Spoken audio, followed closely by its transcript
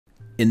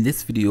In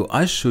this video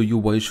I show you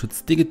why you should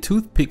stick a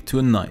toothpick to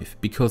a knife,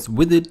 because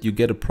with it you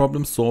get a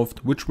problem solved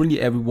which really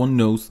everyone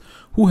knows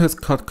who has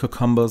cut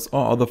cucumbers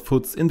or other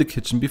foods in the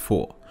kitchen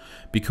before.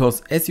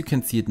 Because as you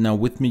can see it now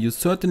with me, you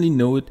certainly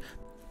know it,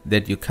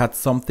 that you cut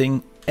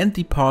something and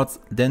the parts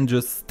then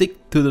just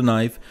stick to the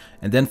knife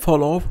and then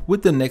fall off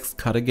with the next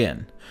cut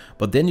again.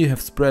 But then you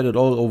have spread it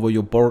all over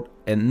your board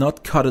and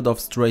not cut it off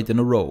straight in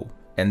a row.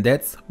 And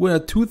that's where a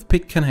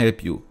toothpick can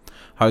help you.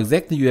 How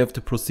exactly you have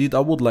to proceed I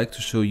would like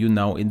to show you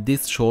now in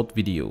this short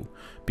video,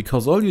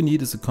 because all you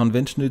need is a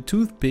conventional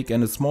toothpick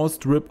and a small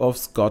strip of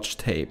scotch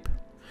tape.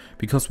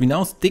 Because we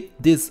now stick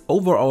this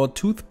over our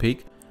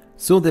toothpick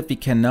so that we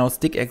can now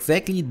stick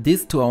exactly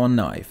this to our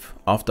knife.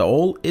 After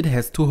all, it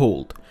has to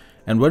hold.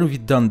 And when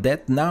we've done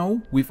that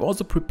now, we've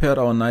also prepared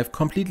our knife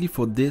completely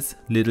for this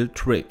little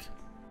trick.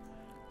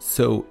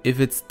 So if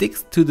it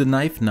sticks to the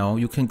knife now,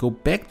 you can go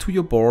back to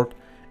your board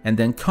and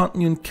then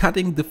continue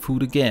cutting the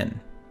food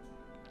again.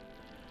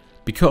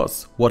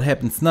 Because what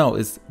happens now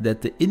is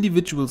that the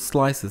individual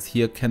slices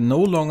here can no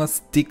longer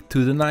stick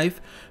to the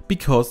knife,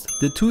 because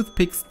the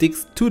toothpick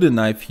sticks to the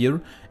knife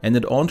here, and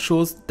it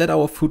ensures that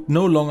our food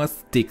no longer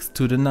sticks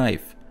to the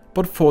knife,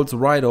 but falls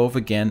right off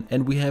again,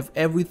 and we have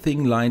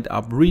everything lined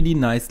up really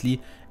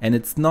nicely and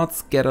it's not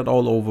scattered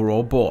all over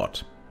our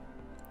board.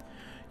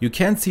 You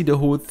can see the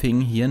whole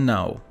thing here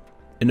now.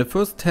 In the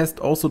first test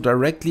also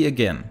directly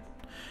again.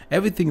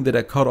 Everything that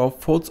I cut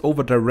off falls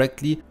over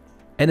directly.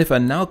 And if I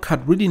now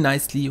cut really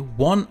nicely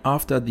one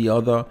after the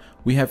other,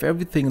 we have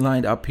everything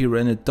lined up here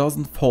and it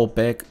doesn't fall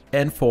back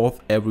and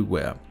forth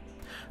everywhere.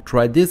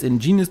 Try this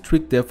ingenious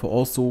trick therefore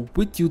also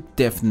with you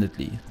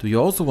definitely. Do you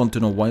also want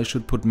to know why you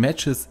should put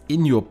matches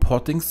in your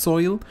potting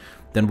soil?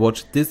 Then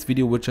watch this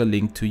video which I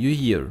linked to you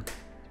here.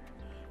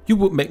 You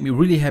would make me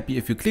really happy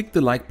if you click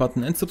the like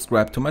button and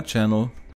subscribe to my channel.